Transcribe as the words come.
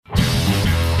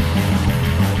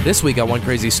This week on One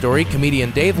Crazy Story, comedian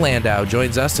Dave Landau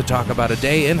joins us to talk about a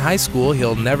day in high school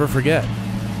he'll never forget.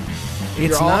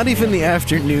 It's not even the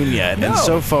afternoon yet, and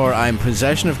so far I'm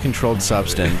possession of controlled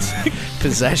substance,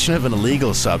 possession of an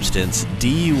illegal substance,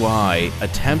 DUI,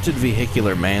 attempted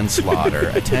vehicular manslaughter,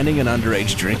 attending an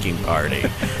underage drinking party.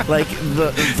 Like,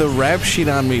 the rap sheet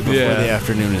on me before the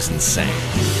afternoon is insane.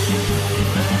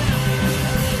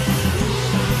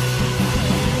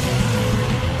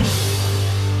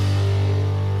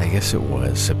 I guess it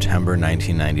was September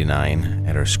 1999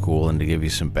 at our school, and to give you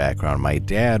some background, my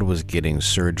dad was getting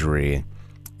surgery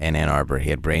in Ann Arbor. He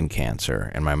had brain cancer,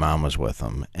 and my mom was with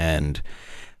him. And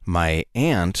my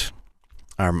aunt,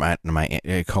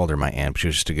 I called her my aunt, but she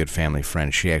was just a good family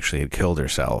friend. She actually had killed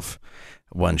herself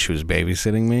when she was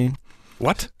babysitting me.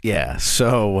 What? Yeah,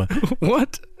 so...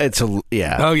 What? It's a...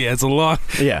 Yeah. Oh, yeah, it's a long...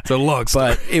 Yeah. It's a long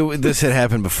story. But this had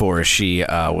happened before. She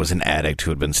was an addict who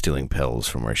had been stealing pills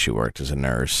from where she worked as a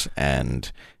nurse,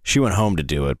 and she went home to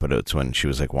do it, but it's when she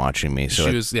was, like, watching me. So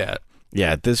she was, yeah,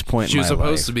 at this point she in was my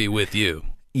supposed life, to be with you.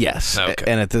 Yes. Okay.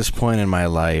 And at this point in my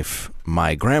life,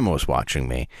 my grandma was watching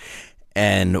me,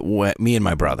 and me and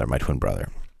my brother, my twin brother.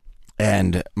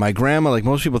 And my grandma, like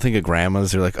most people think of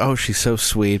grandmas, they're like, oh, she's so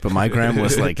sweet. But my grandma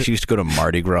was like, she used to go to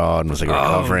Mardi Gras and was like a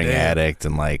recovering addict.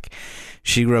 And like,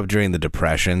 she grew up during the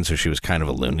Depression, so she was kind of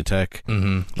a lunatic.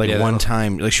 Mm-hmm. Like one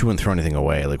time, like she wouldn't throw anything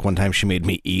away. Like one time she made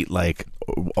me eat like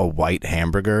a white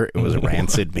hamburger. It was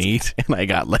rancid meat. And I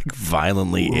got like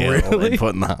violently ill and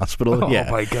put in the hospital. Oh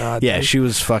my God. Yeah, she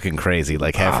was fucking crazy.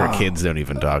 Like half her kids don't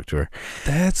even talk to her.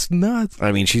 That's nuts.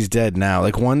 I mean, she's dead now.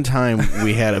 Like one time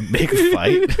we had a big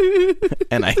fight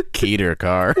and I keyed her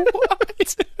car.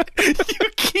 What? You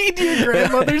keyed your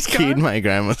grandmother's car? Keyed my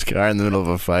grandma's car in the middle of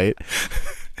a fight.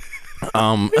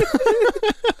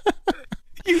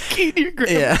 You keyed your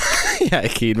grandma? Yeah, I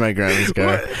keyed my grandma's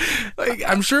car. Like,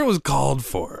 I'm sure it was called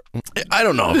for. I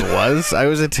don't know if it was. I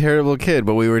was a terrible kid,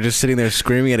 but we were just sitting there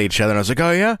screaming at each other, and I was like,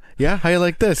 oh, yeah, how you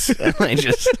like this? And I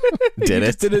just did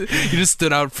it. You just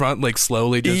stood out front, like,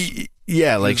 slowly just...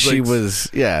 Yeah, like she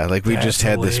was, like we just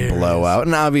had this blowout.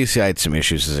 And obviously I had some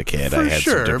issues as a kid. I had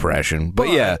some depression. But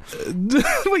yeah.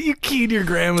 But you keyed your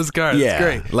grandma's car. That's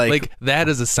great. Like that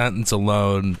as a sentence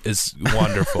alone is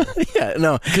wonderful. Yeah,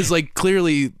 no. Because like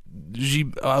clearly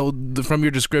she, from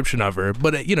your description of her,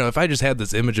 but you know, if I just had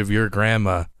this image of your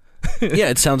grandma. Yeah,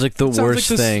 it sounds like the worst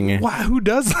thing. Wow, who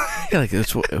does that? Yeah, like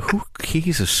who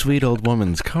keys a sweet old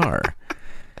woman's car?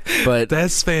 But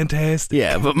that's fantastic.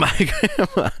 Yeah, but my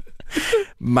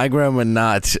grandma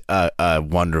not a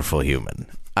wonderful human.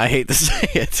 I hate to say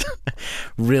it.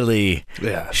 Really,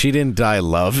 she didn't die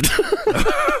loved.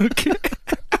 Okay.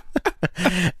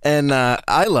 And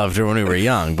I loved her when we were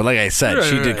young, but like I said,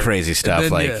 she did crazy stuff.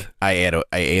 Then, like I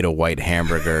ate a white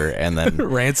hamburger and then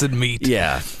rancid meat.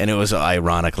 Yeah, and it was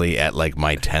ironically at like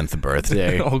my 10th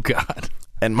birthday. Oh God.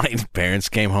 And my parents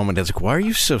came home and Dad's like, why are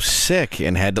you so sick?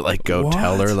 And had to like go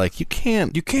tell her, like, you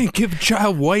can't give a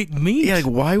child white meat. Yeah, like,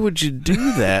 why would you do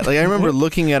that? Like, I remember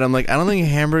looking at him like, I don't think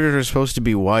hamburgers are supposed to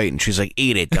be white. And she's like,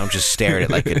 eat it. Don't just stare at it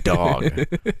like a dog. I'm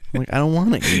like, I don't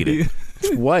want to eat it.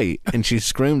 It's white. And she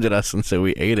screamed at us and said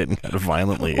we ate it and got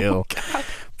violently ill. God.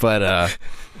 But,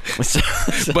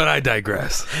 but I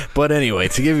digress. But anyway,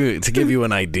 to give you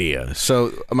an idea,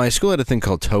 so my school had a thing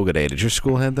called Toga Day. Did your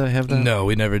school have that? No,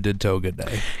 we never did Toga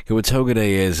Day. Okay, what Toga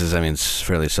Day is I mean, it's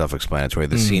fairly self-explanatory.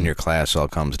 The senior class all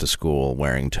comes to school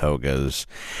wearing togas.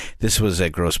 This was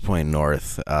at Grosse Pointe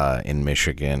North in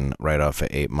Michigan, right off of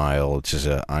 8 Mile, which is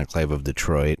an enclave of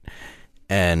Detroit,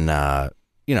 and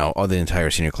you know, all the entire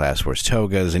senior class wears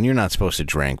togas, and you're not supposed to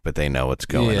drink, but they know what's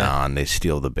going on. They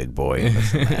steal the big boy and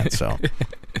this and that. So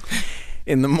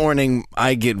in the morning,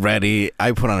 I get ready.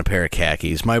 I put on a pair of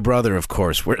khakis. My brother, of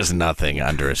course, wears nothing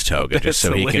under his toga just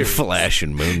so hilarious. He can flash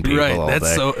and moon people all day.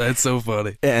 That's so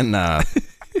funny. And I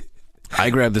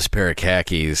grabbed this pair of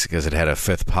khakis because it had a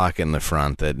fifth pocket in the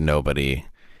front that nobody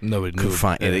could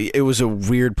find. It was a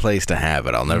weird place to have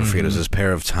it. I'll never forget. It was this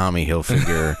pair of Tommy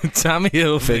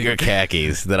Hilfiger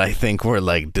khakis that I think were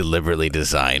like deliberately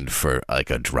designed for like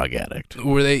a drug addict.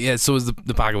 Were they? Yeah. So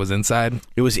the pocket was inside?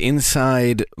 It was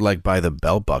inside, like by the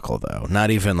belt buckle though. Not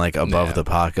even like above the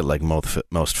pocket, like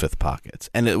most fifth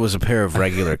pockets. And it was a pair of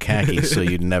regular khakis, so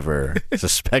you'd never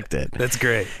suspect it. That's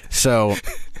great. So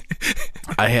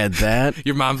I had that.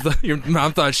 Your mom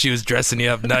thought she was dressing you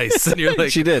up nice, and you're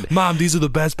like, she did. Mom, these are the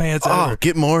best pants ever. Oh,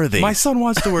 get more of these. My son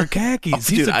wants to wear khakis.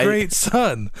 He's a great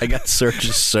son. I got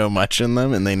searched so much in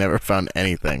them, and they never found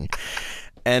anything.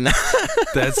 And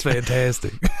that's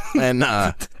fantastic. And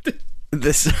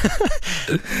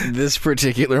this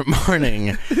particular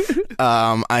morning,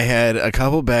 I had a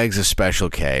couple bags of Special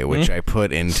K, which I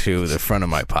put into the front of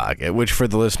my pocket, which for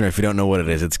the listener, if you don't know what it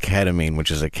is, it's ketamine,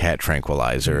 which is a cat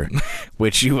tranquilizer,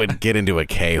 which you would get into a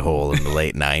K-hole in the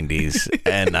late 90s.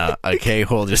 And a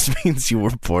K-hole just means you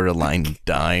were borderline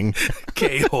dying.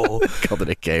 K-hole. Called it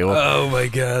a K-hole. Oh, my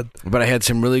God. But I had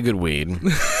some really good weed,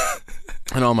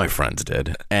 and all my friends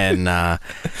did. And I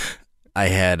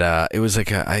had, it was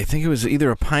like I think it was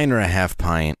either a pint or a half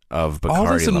pint of Bacardi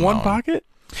All this in Limon. one pocket?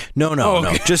 No.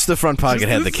 Just the front pocket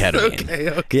had the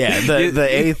ketamine. Okay. Yeah, the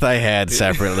eighth I had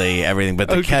separately, everything, but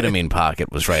the ketamine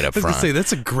pocket was right up I was front. gonna say,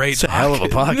 that's a great It's a hell of a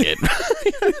pocket.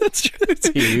 That's true. It's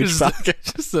a huge pocket.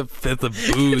 Just a fifth of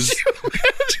booze.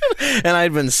 And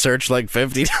I'd been searched like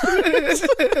 50 times.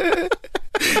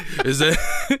 Is that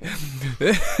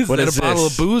What a is bottle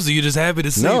this? of booze? Or you just happy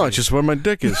to see No, me? it's just where my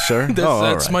dick is, sir. That's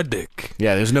all right. my dick.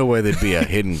 Yeah, there's no way there'd be a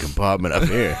hidden compartment up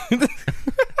here.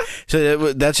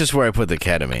 That's just where I put the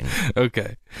ketamine.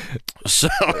 Okay. So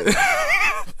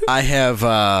I have,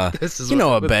 This is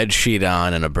a bed sheet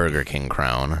on and a Burger King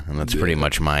crown, and that's pretty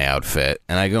much my outfit.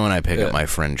 And I go and I pick up my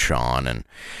friend Sean, and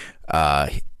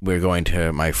we're going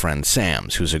to my friend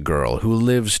Sam's, who's a girl who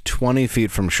lives 20 feet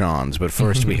from Sean's. But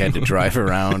first we had to drive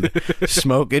around,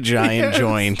 smoke a giant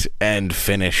joint, and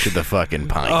finish the fucking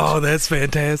pint. Oh, that's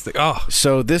fantastic. Oh,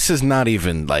 So this is not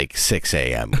even like 6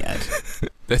 a.m. yet.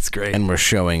 that's great. And we're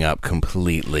showing up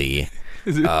completely,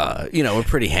 we're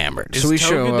pretty hammered. Is So we Toga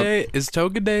show up. Day? Is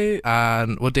Toga Day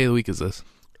on what day of the week is this?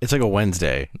 It's like a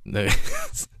Wednesday. No.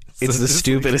 It's the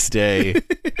stupidest day.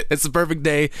 It's the perfect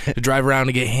day to drive around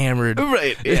and get hammered.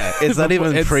 Right. Yeah. It's not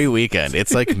even pre-weekend.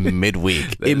 It's like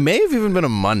midweek. It may have even been a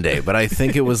Monday, but I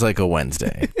think it was like a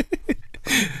Wednesday.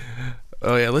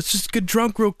 Oh yeah, let's just get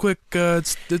drunk real quick.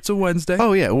 It's a Wednesday.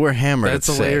 Oh yeah, we're hammered. That's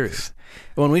at 6. hilarious.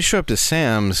 When we show up to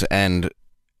Sam's and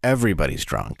everybody's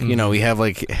drunk, we have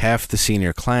like half the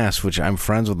senior class, which I'm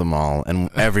friends with them all, and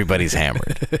everybody's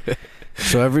hammered.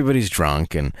 So everybody's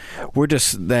drunk, and we're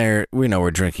just there.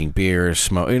 We're drinking beer,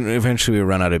 smoke. And eventually, we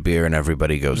run out of beer, and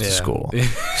everybody goes to school.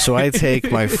 So I take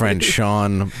my friend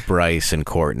Sean, Bryce, and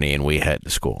Courtney, and we head to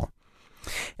school.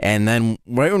 And then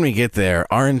right when we get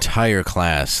there, our entire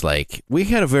class, like, we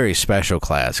had a very special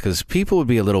class because people would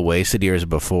be a little wasted years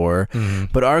before,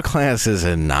 but our class is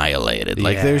annihilated.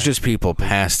 Like, there's just people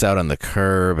passed out on the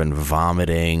curb and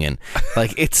vomiting, and,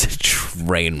 like, it's a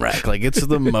train wreck. Like, it's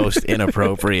the most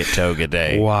inappropriate Toga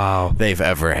Day they've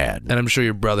ever had. And I'm sure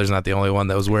your brother's not the only one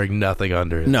that was wearing nothing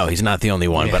under it. No, he's not the only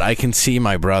one, but I can see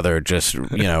my brother just,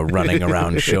 running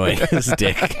around showing his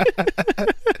dick.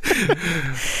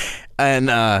 And,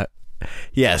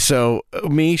 so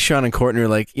me, Sean, and Courtney are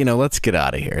like, let's get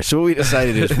out of here. So what we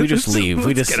decided is we just leave.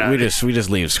 we just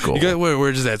leave school.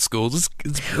 We're just at school.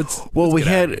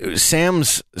 Sam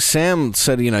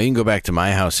said, you can go back to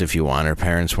my house if you want. Her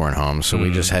parents weren't home, so we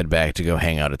just head back to go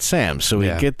hang out at Sam's. So we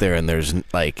get there, and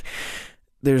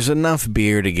there's enough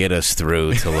beer to get us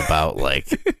through till about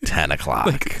 10 o'clock.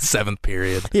 Like 7th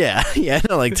period. Yeah,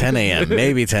 like 10 a.m.,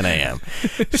 maybe 10 a.m.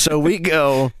 So we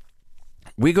go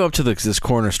up to this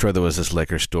corner store. There was this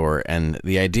liquor store, and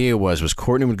the idea was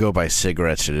Courtney would go buy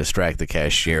cigarettes to distract the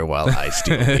cashier while I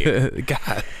steal beer.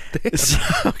 God damn.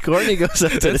 So Courtney goes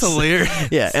up to That's hilarious.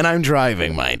 Yeah, and I'm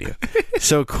driving, mind you.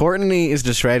 So Courtney is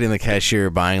distracting the cashier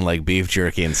buying beef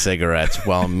jerky and cigarettes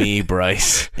while me,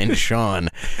 Bryce, and Sean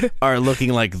are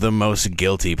looking like the most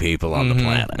guilty people on the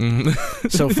planet.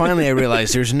 So finally I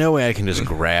realized there's no way I can just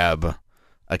grab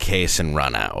a case and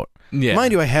run out. Yeah.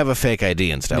 Mind you, I have a fake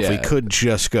ID and stuff. Yeah. We could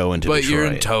just go into Detroit. But you're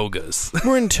in togas.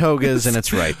 We're in togas, and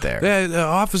it's right there. The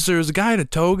officers, a guy in a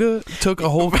toga took a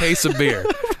whole case of beer.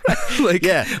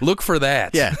 Look for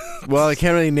that. Yeah. Well, I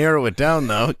can't really narrow it down,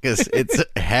 though, because it's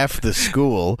half the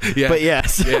school. Yeah. But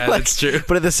yes. Yeah, that's true.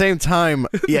 But at the same time,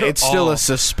 it's still a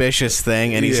suspicious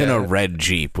thing, and he's in a red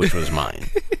Jeep, which was mine.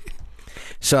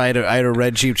 So I had a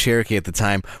red Jeep Cherokee at the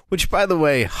time, which, by the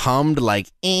way, hummed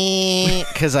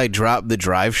because I dropped the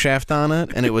drive shaft on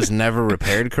it, and it was never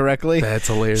repaired correctly. That's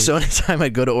hilarious. So anytime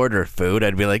I'd go to order food,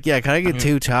 I'd be like, yeah, can I get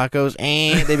 2 tacos?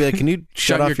 They'd be like, can you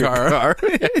shut off your car?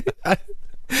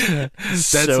 That's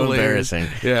so hilarious. Embarrassing.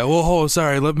 Yeah. Well,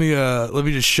 sorry. Let me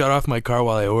just shut off my car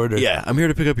while I order. Yeah, I'm here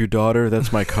to pick up your daughter.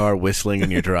 That's my car whistling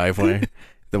in your driveway.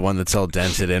 The one that's all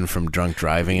dented in from drunk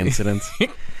driving incidents.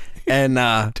 And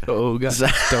Toga.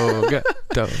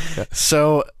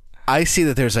 So I see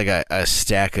that there's a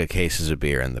stack of cases of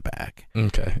beer in the back.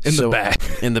 Okay.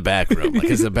 In the back room,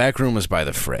 because the back room was by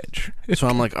the fridge. So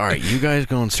I'm like, all right, you guys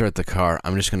go and start the car.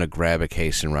 I'm just going to grab a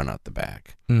case and run out the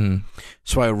back.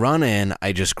 So I run in,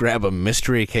 I just grab a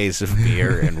mystery case of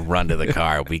beer and run to the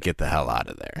car. We get the hell out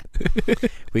of there.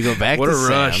 We go back what to a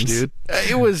rush, Sam's. dude.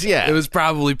 It was, yeah. It was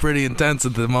probably pretty intense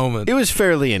at the moment. It was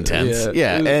fairly intense.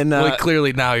 Yeah. And like,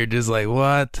 clearly now you're just like,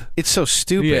 what? it's so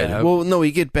stupid. Yeah. Well, no,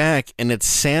 we get back and it's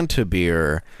Santa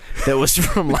beer that was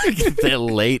from like the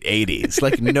late 80s.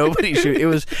 Like nobody should.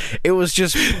 It was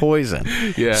just poison.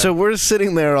 Yeah. So we're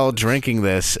sitting there all drinking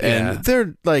this, and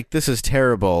they're like, "This is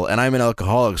terrible." And I'm an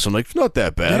alcoholic, so I'm like, "It's not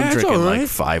that bad." Yeah, I'm drinking all right. like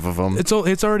 5 of them.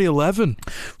 It's already 11.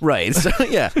 Right. So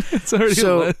yeah. It's already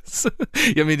So-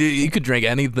 11. I mean, you could drink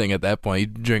anything at that point. You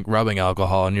drink rubbing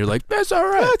alcohol, and you're like, that's all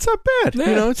right. It's not bad. Yeah.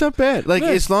 You know, it's not bad. Like, Yeah.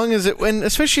 as long as when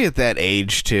especially at that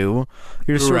age, too,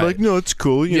 you're sort of Right. like, no, it's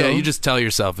cool. You know? You just tell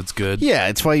yourself it's good. Yeah,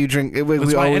 it's why you drink. That's we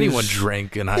why always, anyone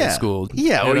drank in high school.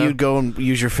 Yeah, you or know? you'd go and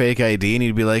use your fake ID, and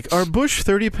you'd be like, are Bush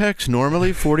 30 packs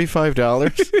normally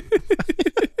 $45?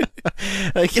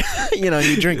 Like, you know,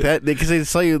 you drink that because they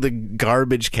sell you the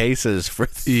garbage cases for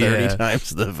 30 times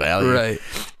the value. Right.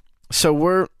 So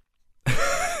we're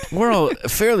all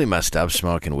fairly messed up,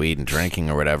 smoking weed and drinking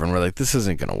or whatever, and we're like, this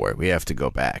isn't going to work. We have to go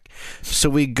back. So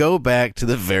we go back to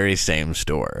the very same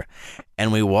store,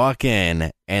 and we walk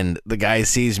in, and the guy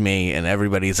sees me, and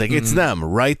everybody's like, it's them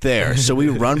right there. So we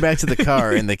run back to the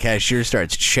car, and the cashier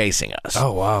starts chasing us.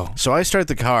 Oh, wow. So I start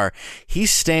the car. He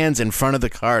stands in front of the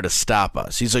car to stop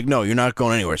us. He's like, no, you're not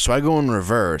going anywhere. So I go in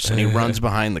reverse, and he runs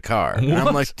behind the car. And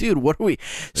I'm like, dude, what are we?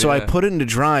 So I put it into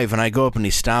drive, and I go up, and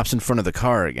he stops in front of the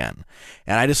car again.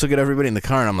 And I just look at everybody in the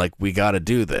car, and I'm like, we got to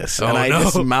do this. And I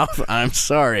just mouth, I'm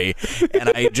sorry. And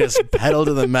I just pedal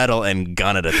to the metal and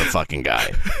gun it at the fucking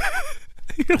guy.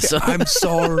 So, I'm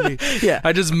sorry. Yeah.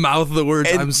 I just mouth the words,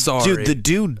 and, I'm sorry. Dude, the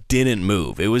dude didn't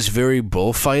move. It was very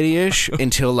bullfighty-ish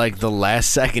until like the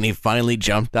last second he finally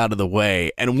jumped out of the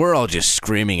way, and we're all just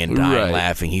screaming and dying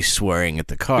laughing. He's swearing at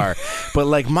the car. But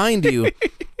like, mind you,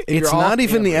 it's not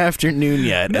even the afternoon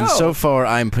yet, and so far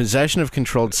I'm possession of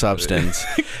controlled substance,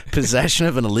 possession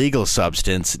of an illegal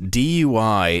substance,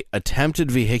 DUI,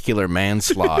 attempted vehicular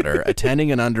manslaughter,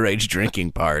 attending an underage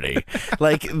drinking party.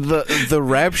 Like the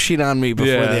rap sheet on me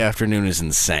before the afternoon is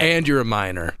insane. And you're a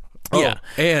minor. Yeah.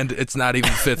 And it's not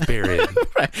even fifth period.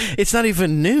 Right. It's not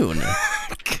even noon.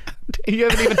 You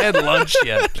haven't even had lunch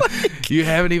yet. You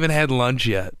haven't even had lunch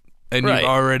yet. And you've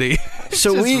already just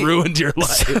ruined your life.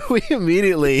 So we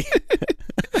immediately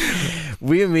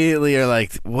are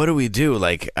like, what do we do?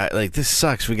 Like this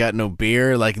sucks. We got no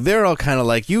beer. Like they're all kind of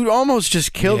like, you almost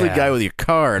just killed the guy with your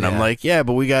car. And I'm like, yeah,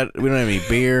 but we don't have any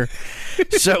beer.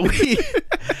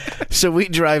 So we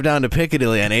drive down to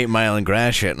Piccadilly on 8 Mile and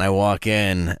Gratiot, and I walk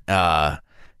in,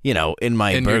 in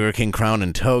my Burger King crown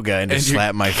and toga, and just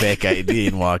slap my fake ID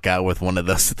and walk out with one of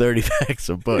those 30 packs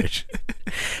of Busch.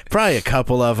 Probably a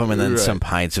couple of them, and then some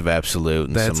pints of Absolute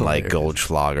and some like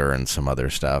Goldschlager and some other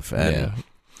stuff. And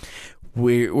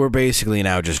we're basically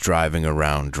now just driving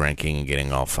around drinking and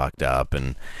getting all fucked up.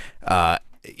 And,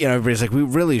 everybody's like, we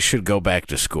really should go back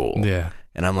to school. Yeah.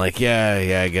 And I'm like,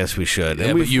 yeah, I guess we should.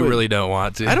 Yeah, but you really don't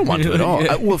want to. I don't want to at all.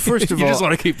 Well, first of all, you just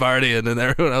want to keep partying, and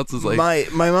everyone else is like,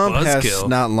 my mom passed kill.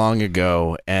 not long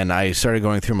ago, and I started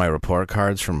going through my report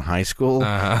cards from high school.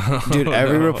 Dude,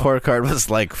 every report card was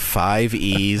like 5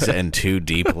 E's and 2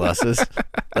 D pluses.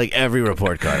 Like every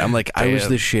report card. I'm like, I was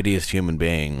the shittiest human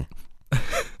being.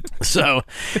 So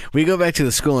we go back to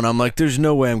the school, and I'm like, there's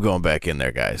no way I'm going back in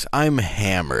there, guys. I'm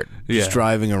hammered. Just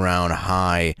driving around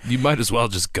high. You might as well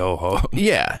just go home.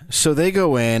 Yeah. So they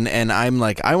go in, and I'm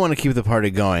like, I want to keep the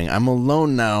party going. I'm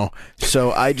alone now,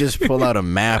 so I just pull out a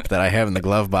map that I have in the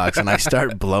glove box, and I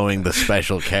start blowing the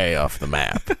Special K off the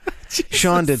map.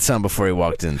 Sean did some before he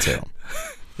walked in, too.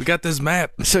 We got this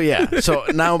map. So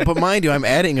now, but mind you, I'm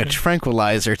adding a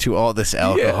tranquilizer to all this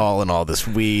alcohol and all this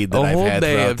weed that I've had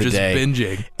throughout the day.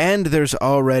 Binging. And there's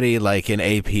already like an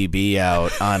APB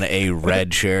out on a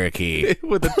red Cherokee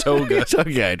with a toga.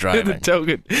 Toga guy driving.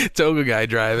 Toga guy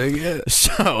driving. Yeah.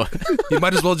 So you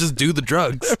might as well just do the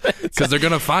drugs because they're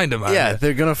gonna find him. Yeah,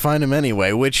 they're gonna find him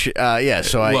anyway. Which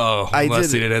so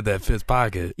unless he didn't have that fifth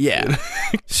pocket. Yeah.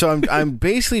 So I'm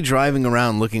basically driving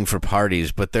around looking for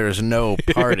parties, but there's no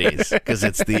parties because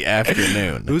it's the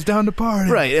afternoon. Who's down to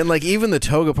party? Right, and like even the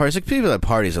toga parties, like people have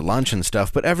parties at lunch and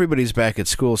stuff, but everybody's back at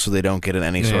school so they don't get in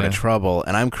any sort of trouble.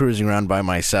 And I'm cruising around by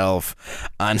myself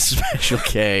on Special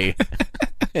K,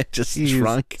 just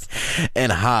drunk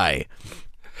and high.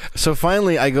 So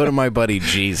finally, I go to my buddy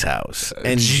G's house,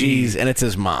 and it's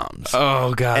his mom's.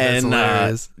 Oh God, that's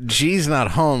hilarious. G's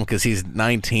not home because he's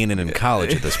 19 and in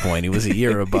college at this point. He was a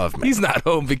year above me. He's not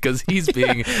home because he's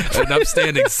being an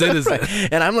upstanding citizen.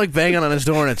 And I'm like banging on his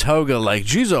door in a toga, like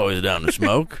G's always down to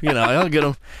smoke. I'll get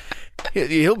him.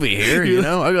 He'll be here.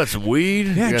 I got some weed.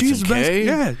 Yeah, G's some K.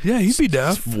 Yeah, he'd be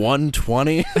down.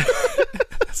 120.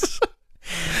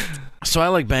 So I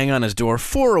like bang on his door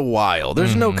for a while.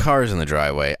 There's no cars in the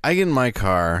driveway. I get in my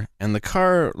car, and the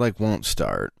car won't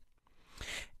start.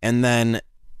 And then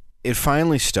it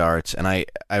finally starts, and I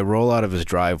roll out of his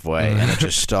driveway, and it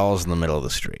just stalls in the middle of the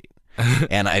street.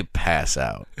 And I pass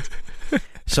out.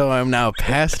 So I'm now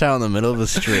passed out in the middle of the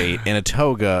street in a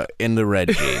toga in the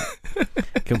red Jeep,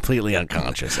 completely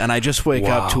unconscious. And I just wake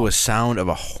up to a sound of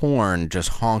a horn just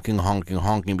honking, honking,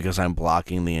 honking because I'm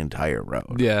blocking the entire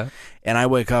road. Yeah. And I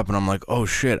wake up and I'm like, oh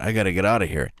shit, I got to get out of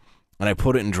here. And I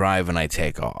put it in drive and I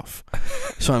take off.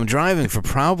 So I'm driving for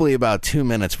probably about 2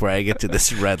 minutes where I get to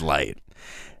this red light.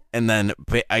 And then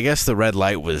I guess the red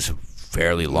light was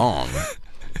fairly long.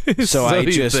 So I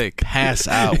just pass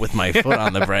out with my foot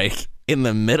on the brake in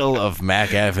the middle of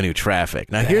Mack Avenue traffic.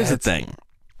 Now, here's the thing.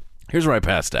 Here's where I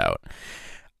passed out.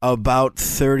 About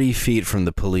 30 feet from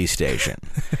the police station.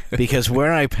 Because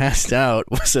where I passed out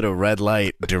was at a red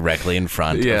light directly in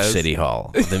front of City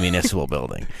Hall, the municipal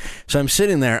building. So I'm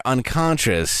sitting there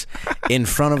unconscious in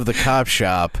front of the cop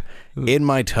shop in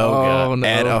my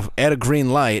toga at a green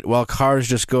light while cars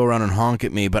just go around and honk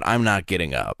at me, but I'm not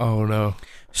getting up. Oh, no.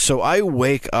 So I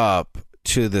wake up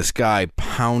to this guy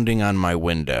pounding on my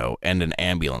window and an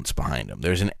ambulance behind him.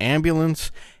 There's an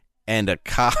ambulance and a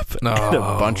cop and a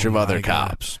bunch of other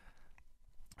cops.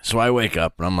 So I wake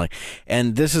up and I'm like,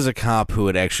 and this is a cop who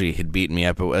had beaten me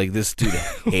up. This dude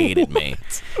hated me.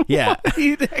 Yeah.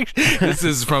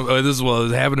 This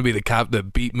happened to be the cop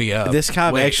that beat me up. This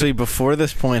cop actually, before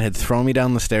this point, had thrown me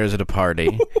down the stairs at a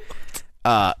party.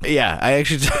 I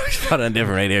actually talked about it on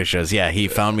different radio shows. Yeah, he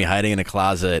found me hiding in a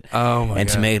closet.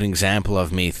 To make an example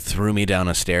of me, threw me down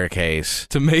a staircase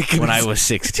when I was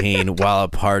 16 while a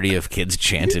party of kids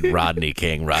chanted Rodney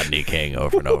King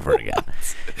over and over again.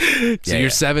 So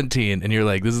you're 17 and you're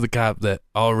like, this is the cop that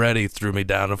already threw me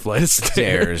down a flight of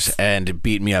stairs and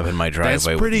beat me up in my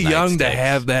driveway. That's pretty young to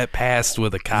have that past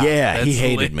with a cop. Yeah, he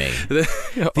hated me.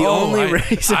 The only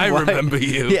reason I remember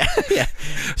you. Yeah.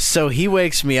 So he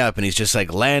wakes me up and he's just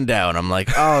like, Landau, and I'm like,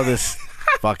 oh, this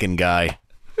fucking guy.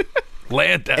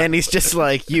 Landau. And he's just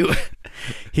like,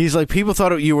 he's like, people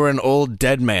thought you were an old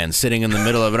dead man sitting in the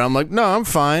middle of it. I'm like, no, I'm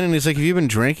fine. And he's like, have you been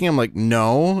drinking? I'm like,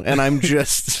 no. And I'm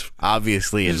just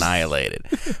obviously annihilated.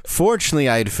 Fortunately,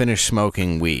 I had finished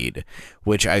smoking weed,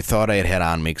 which I thought I had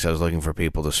on me because I was looking for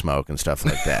people to smoke and stuff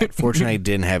like that. Fortunately, I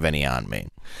didn't have any on me.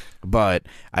 But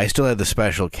I still had the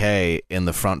Special K in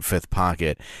the front fifth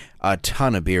pocket, a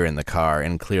ton of beer in the car,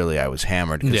 and clearly I was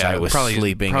hammered because I was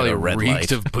sleeping at a red light.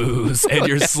 Reeked of booze, and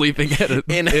you're sleeping at an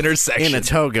intersection. In a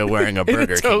toga wearing a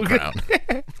Burger King crown.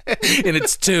 And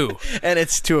it's 2. And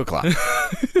it's 2 o'clock.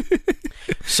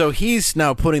 So he's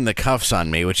now putting the cuffs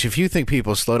on me, which if you think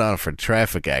people slow down for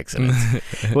traffic accidents,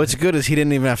 what's good is he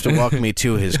didn't even have to walk me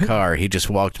to his car. He just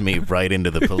walked me right into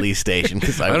the police station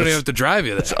because I don't even have to drive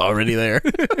you there. It's already there.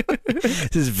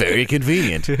 This is very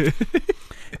convenient.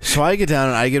 So I get down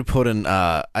and I get put in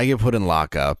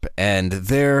lockup, and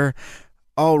they're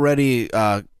already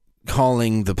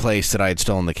calling the place that I had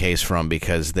stolen the case from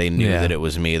because they knew that it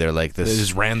was me. They're like, this. They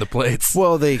just ran the plates.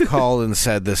 Well, they called and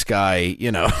said this guy,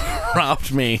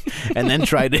 robbed me and then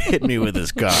tried to hit me with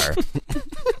his car.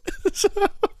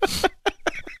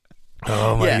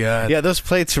 Oh my God. Yeah, those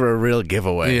plates were a real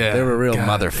giveaway. Yeah, they were a real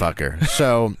motherfucker.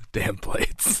 So damn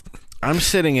plates. I'm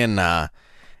sitting in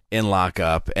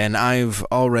lockup, and I've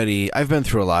been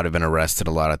through a lot. I've been arrested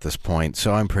a lot at this point,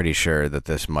 so I'm pretty sure that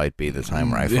this might be the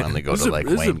time where I finally go to Wayne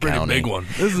County. This is a pretty big one,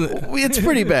 isn't it? It's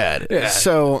pretty bad. Yeah.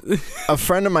 So a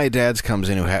friend of my dad's comes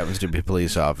in who happens to be a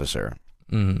police officer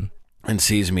and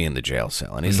sees me in the jail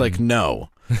cell, and he's like, no,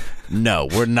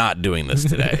 we're not doing this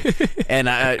today. And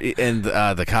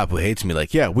the cop who hates me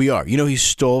like, yeah, we are. He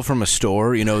stole from a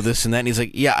store, this and that. And he's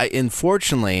like, yeah,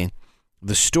 unfortunately,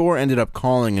 the store ended up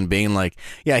calling and being like,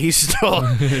 yeah, he stole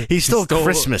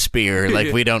Christmas beer.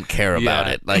 Like, we don't care about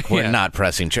it. Like, we're not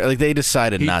pressing Like, they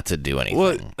decided not to do anything.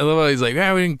 Well, I love how he's like, we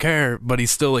didn't care, but he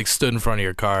still, stood in front of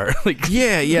your car.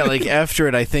 Yeah, like, after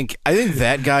it, I think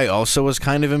that guy also was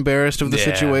kind of embarrassed of the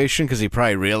situation because he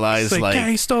probably realized, yeah,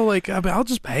 he stole, I'll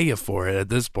just pay you for it at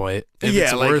this point if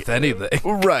it's worth anything.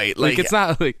 Right. It's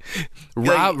not,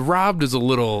 robbed is a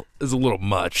little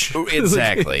much.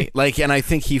 Exactly. And I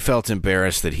think he felt embarrassed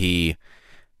that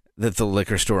that the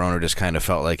liquor store owner just kind of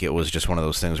felt like it was just one of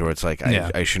those things where it's like,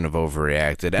 I shouldn't have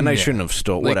overreacted, and I shouldn't have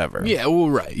stole whatever. Yeah, well,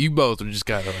 right. You both were just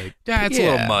kind of like, it's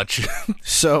a little much.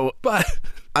 So, but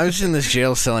I was in this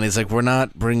jail cell, and he's like, we're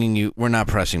not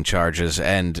pressing charges.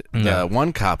 And the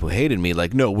one cop who hated me,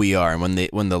 like, no, we are. And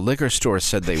when the liquor store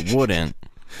said they wouldn't,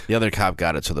 the other cop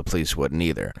got it so the police wouldn't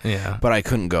either. Yeah. But I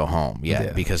couldn't go home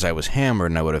yet because I was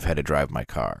hammered and I would have had to drive my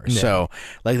car. Yeah. So,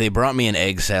 like, they brought me an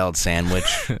egg salad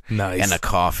sandwich and a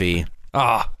coffee.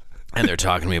 And they're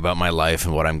talking to me about my life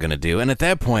and what I'm going to do. And at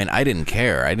that point, I didn't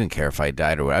care. I didn't care if I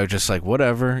died or what. I was just like,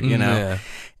 whatever, you know? Yeah.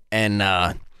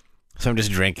 And so I'm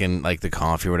just drinking, like, the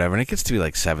coffee or whatever. And it gets to be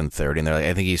like 7:30. And they're like,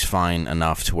 I think he's fine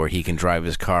enough to where he can drive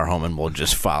his car home and we'll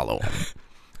just follow him.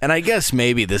 And I guess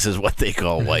maybe this is what they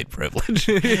call white privilege.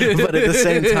 But at the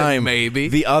same time, maybe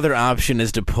the other option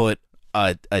is to put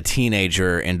a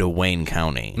teenager into Wayne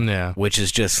County, which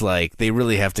is just like, they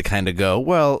really have to kind of go,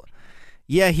 well,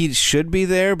 yeah, he should be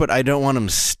there, but I don't want him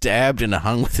stabbed and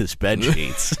hung with his bed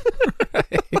sheets.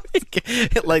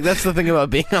 Like, that's the thing about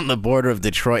being on the border of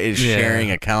Detroit is sharing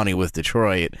a county with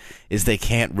Detroit is they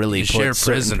can't really share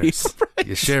prisoners. Right?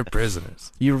 You share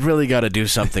prisoners. You really got to do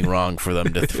something wrong for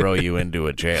them to throw you into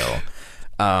a jail.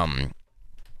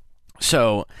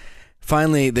 So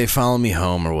finally, they follow me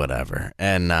home or whatever,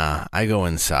 and I go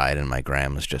inside, and my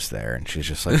grandma's just there, and she's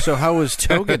just like, so how was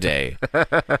Toga Day?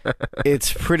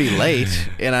 It's pretty late,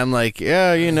 and I'm like,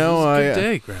 yeah, you know, good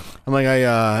day, Grandma. I'm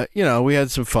like, you know, we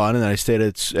had some fun, and then I stayed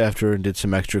after and did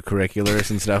some extracurriculars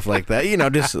and stuff like that. You know,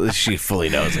 just she fully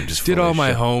knows I'm just did all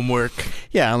my homework.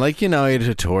 Yeah, I'm like, you know, I had a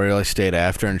tutorial. I stayed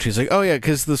after, and she's like, oh yeah,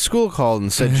 because the school called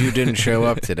and said you didn't show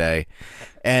up today,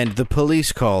 and the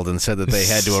police called and said that they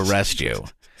had to arrest you.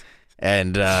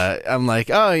 And I'm like,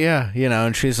 oh, yeah, you know,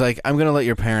 and she's like, I'm going to let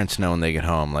your parents know when they get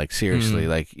home. Like, seriously,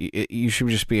 like, you should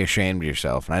just be ashamed of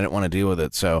yourself. And I didn't want to deal with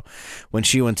it. So when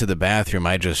she went to the bathroom,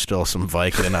 I just stole some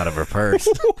Vicodin out of her purse.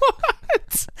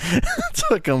 What?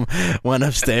 Took him, went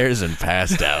upstairs, and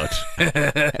passed out.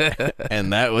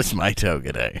 And that was my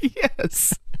Toga Day.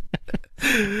 Yes.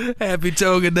 Happy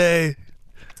Toga Day.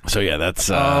 So, yeah,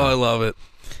 that's... I love it.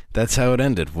 That's how it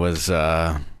ended, was...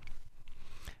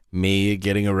 me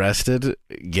getting arrested,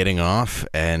 getting off,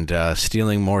 and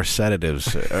stealing more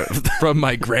sedatives from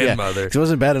my grandmother. Yeah, it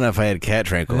wasn't bad enough I had cat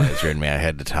tranquilizer in me. I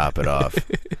had to top it off.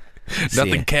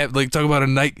 Nothing like talk about a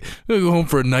night. Go home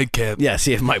for a nightcap. Yeah,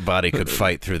 see if my body could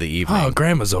fight through the evening. Oh,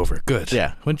 Grandma's over. Good.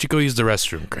 Yeah. Why don't you go use the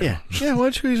restroom, Grandma? Yeah. Why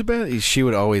don't you use the bathroom? She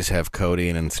would always have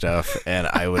codeine and stuff, and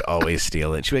I would always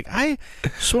steal it. She'd be like, I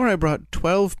swore I brought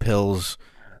 12 pills.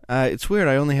 It's weird,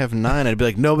 I only have 9. I'd be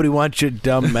like, nobody wants your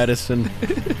dumb medicine.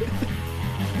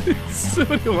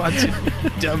 Somebody wants your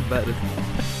dumb medicine.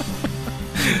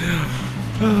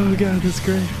 Oh, God, that's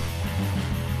great.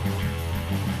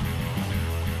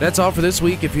 That's all for this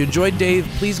week. If you enjoyed Dave,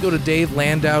 please go to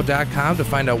davelandau.com to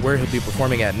find out where he'll be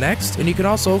performing at next. And you can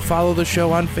also follow the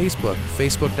show on Facebook,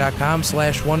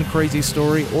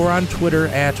 facebook.com/OneCrazyStory, or on Twitter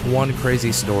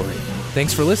 @OneCrazyStory.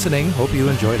 Thanks for listening. Hope you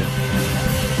enjoyed it.